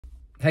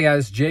Hey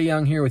guys, Jay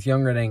Young here with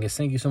Young Red Angus.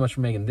 Thank you so much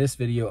for making this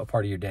video a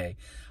part of your day.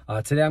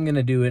 Today I'm going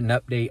to do an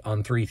update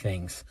on three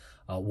things.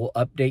 We'll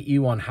update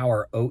you on how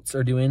our oats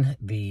are doing,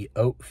 the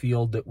oat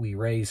field that we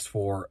raised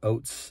for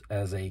oats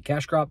as a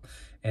cash crop,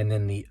 and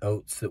then the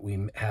oats that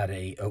we had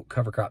a oat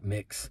cover crop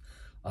mix,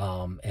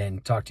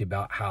 and talk to you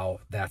about how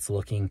that's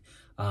looking.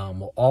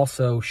 We'll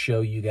also show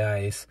you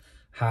guys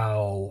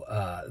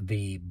how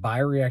the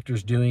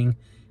bioreactor's doing.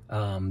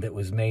 That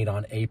was made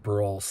on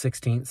April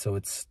 16th, so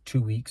it's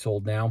 2 weeks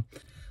old now.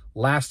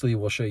 Lastly,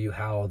 we'll show you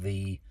how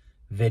the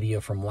video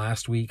from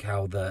last week,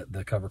 how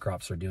the cover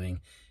crops are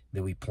doing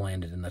that we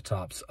planted in the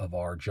tops of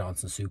our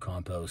Johnson Sioux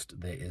compost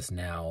that is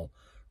now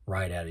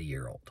right at a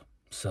year old.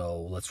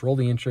 So let's roll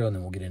the intro and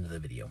then we'll get into the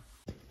video.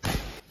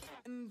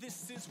 And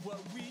this is what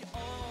we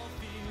all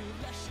feel,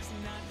 let's just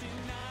not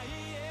deny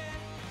it.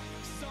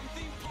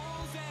 Something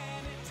pulls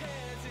and it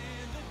tears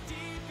in the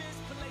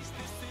deepest place.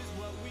 This is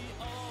what we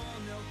all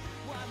know.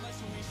 Why must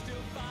we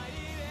still fight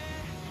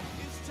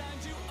it? It's time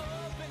to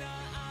open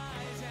our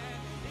eyes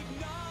and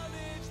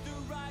acknowledge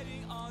the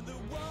writing on the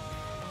wall.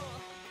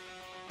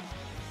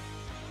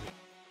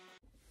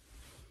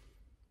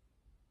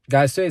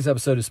 Guys, today's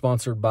episode is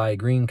sponsored by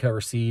Green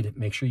Cover Seed.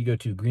 Make sure you go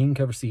to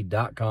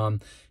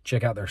greencoverseed.com,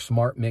 check out their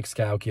smart mix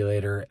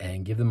calculator,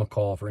 and give them a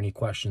call for any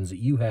questions that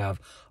you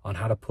have on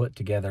how to put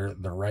together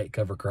the right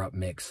cover crop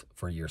mix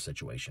for your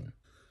situation.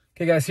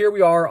 Okay, guys, here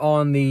we are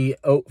on the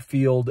oat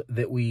field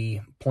that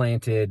we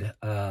planted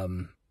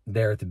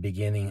there at the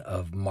beginning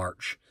of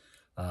March.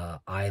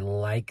 I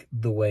like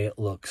the way it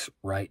looks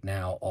right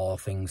now, all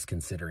things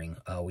considering.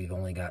 We've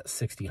only got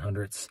 60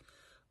 hundredths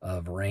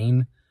of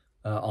rain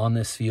on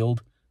this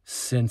field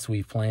since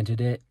we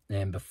planted it,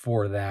 and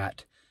before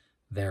that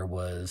there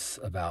was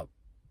about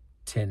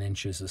 10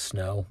 inches of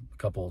snow, a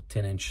couple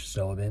 10-inch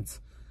snow events,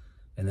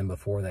 and then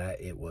before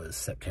that it was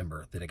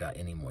September that it got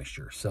any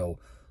moisture. So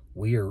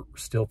we are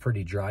still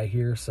pretty dry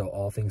here, so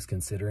all things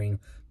considering,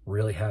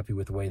 really happy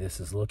with the way this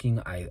is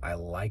looking. I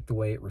like the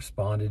way it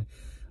responded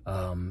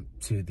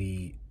to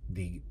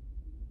the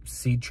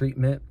seed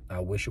treatment. I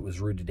wish it was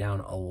rooted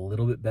down a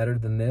little bit better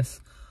than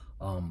this,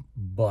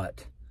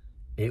 but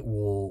it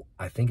will,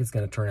 I think it's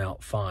going to turn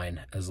out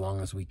fine as long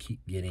as we keep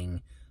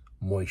getting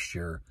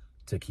moisture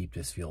to keep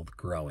this field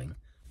growing.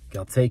 Okay,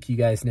 I'll take you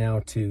guys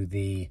now to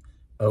the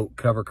oat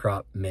cover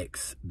crop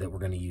mix that we're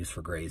going to use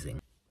for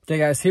grazing. Okay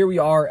guys, here we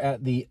are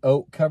at the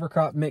oat cover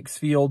crop mix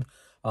field.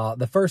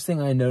 The first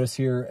thing I notice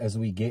here as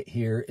we get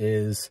here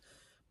is,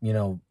 you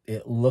know,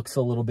 it looks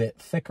a little bit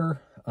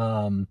thicker. You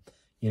know,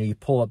 you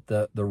pull up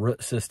the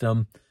root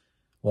system.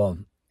 Well,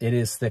 it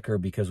is thicker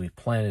because we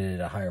planted it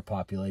at a higher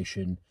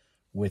population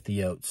with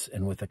the oats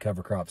and with the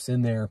cover crops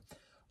in there.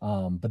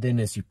 But then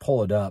as you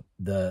pull it up,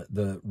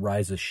 the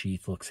rhizos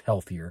sheath looks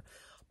healthier.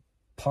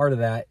 Part of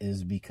that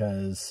is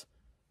because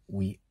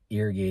we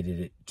irrigated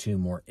it 2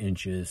 more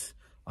inches.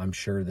 I'm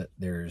sure that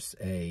there's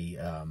a,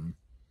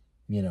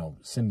 you know,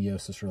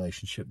 symbiosis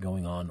relationship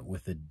going on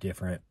with the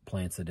different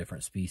plants, the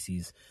different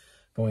species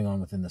going on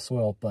within the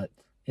soil. But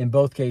in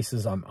both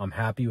cases, I'm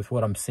happy with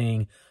what I'm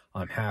seeing.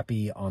 I'm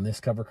happy on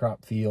this cover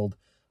crop field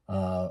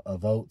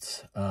of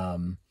oats,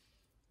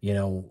 you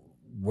know,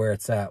 where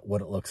it's at,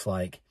 what it looks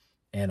like,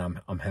 and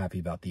I'm happy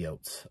about the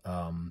oats.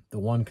 The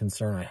one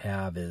concern I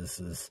have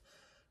is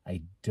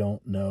I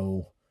don't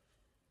know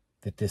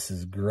that this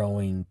is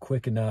growing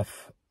quick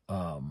enough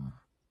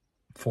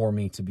for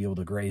me to be able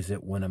to graze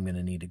it when I'm going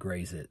to need to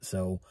graze it.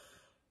 So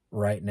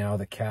right now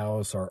the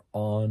cows are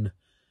on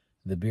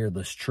the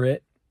beardless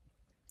trit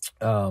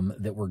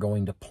that we're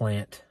going to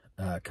plant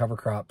cover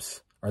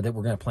crops, or that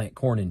we're going to plant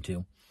corn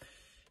into.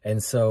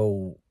 And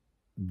so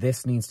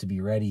this needs to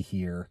be ready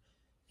here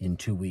in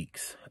 2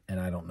 weeks. And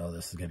I don't know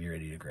this is going to be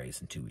ready to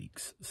graze in 2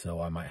 weeks. So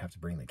I might have to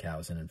bring the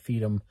cows in and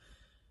feed them.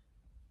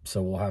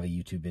 So we'll have a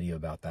YouTube video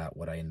about that,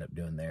 what I end up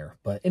doing there.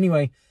 But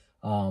anyway,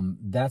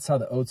 that's how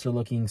the oats are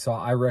looking. So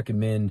I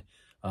recommend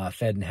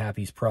Fed and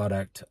Happy's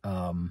product.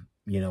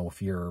 You know,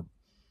 if you're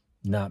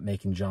not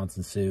making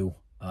Johnson Sioux,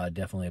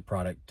 definitely a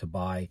product to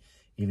buy.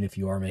 Even if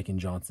you are making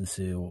Johnson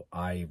Sioux,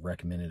 I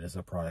recommend it as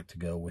a product to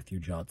go with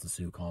your Johnson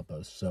Sioux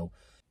compost. So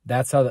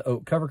that's how the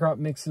oat cover crop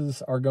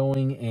mixes are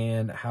going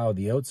and how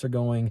the oats are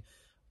going.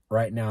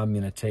 Right now, I'm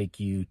going to take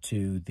you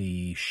to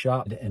the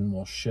shop and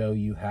we'll show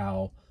you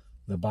how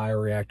the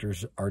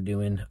bioreactors are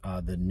doing,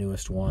 the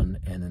newest one,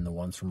 and then the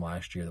ones from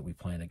last year that we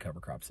planted cover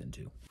crops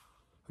into.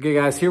 Okay,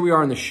 guys, here we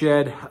are in the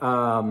shed.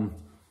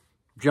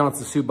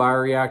 Johnson Sioux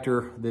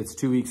bioreactor that's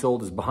 2 weeks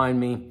old is behind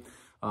me.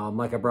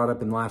 Like I brought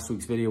up in last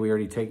week's video, we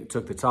already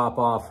took the top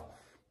off.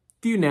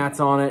 Few gnats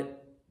on it.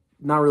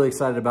 Not really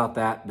excited about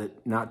that,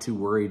 but not too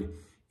worried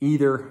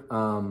either.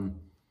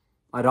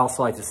 I'd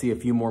also like to see a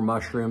few more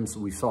mushrooms.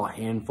 We saw a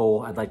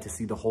handful. I'd like to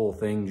see the whole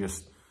thing,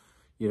 just,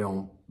 you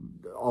know,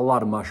 a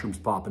lot of mushrooms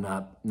popping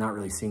up. Not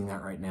really seeing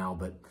that right now,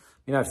 but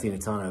you know, I've seen a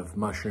ton of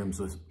mushrooms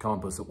with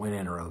compost that went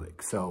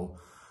anaerobic. So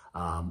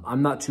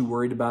I'm not too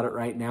worried about it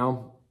right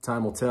now.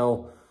 Time will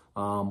tell.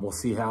 We'll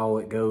see how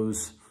it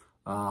goes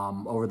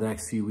over the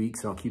next few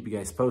weeks. I'll keep you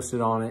guys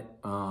posted on it.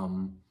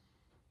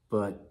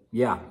 But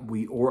yeah,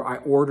 I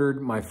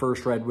ordered my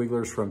first red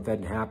wigglers from Fed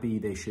and Happy.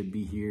 They should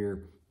be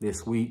here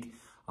this week.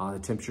 The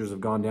temperatures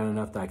have gone down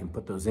enough that I can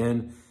put those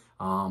in.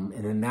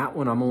 And then that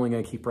one, I'm only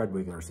gonna keep red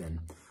wigglers in.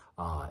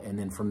 And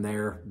then from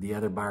there, the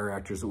other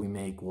bioreactors that we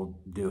make, we'll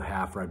do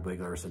half red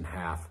wigglers and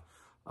half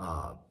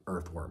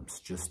earthworms,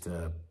 just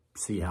to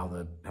see how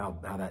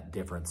that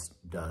difference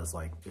does,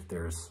 like if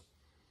there's,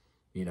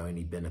 you know,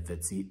 any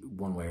benefits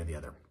one way or the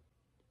other.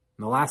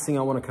 And the last thing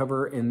I want to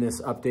cover in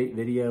this update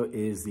video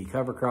is the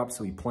cover crops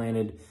we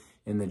planted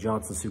in the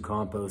Johnson Sioux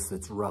compost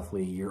that's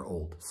roughly a year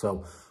old.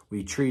 So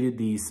we treated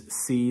these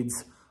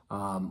seeds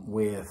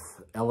with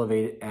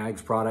Elevated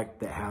Ags product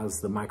that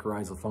has the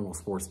mycorrhizal fungal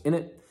spores in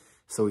it.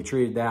 So we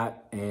treated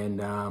that, and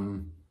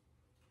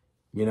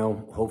you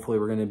know, hopefully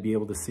we're going to be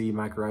able to see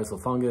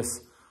mycorrhizal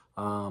fungus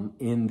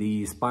in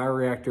these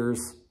bioreactors.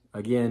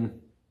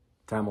 Again,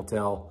 time will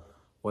tell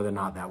whether or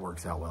not that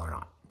works out well or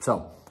not.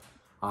 So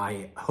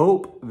I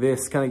hope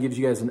this kind of gives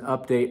you guys an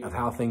update of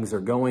how things are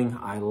going.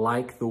 I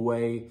like the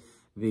way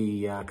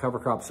the cover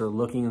crops are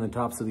looking in the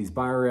tops of these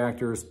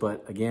bioreactors,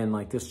 but again,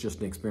 like, this is just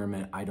an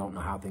experiment. I don't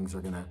know how things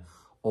are going to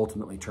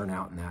ultimately turn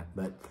out in that,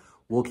 but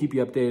we'll keep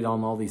you updated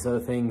on all these other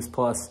things.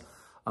 Plus,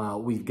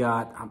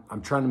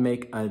 I'm trying to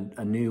make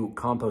a new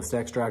compost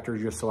extractor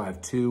just so I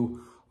have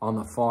 2 on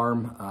the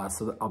farm.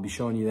 So I'll be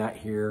showing you that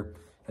here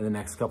in the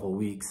next couple of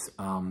weeks.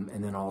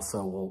 And then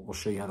also we'll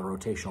show you how the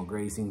rotational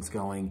grazing's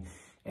going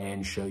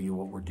and show you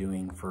what we're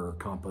doing for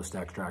compost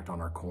extract on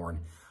our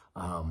corn.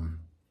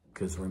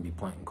 Because we're gonna be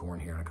planting corn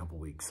here in a couple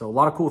of weeks. So a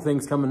lot of cool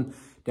things coming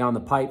down the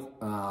pipe.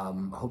 I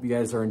hope you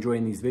guys are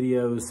enjoying these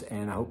videos,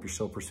 and I hope you're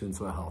still pursuing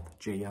soil health.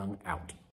 Jay Young out.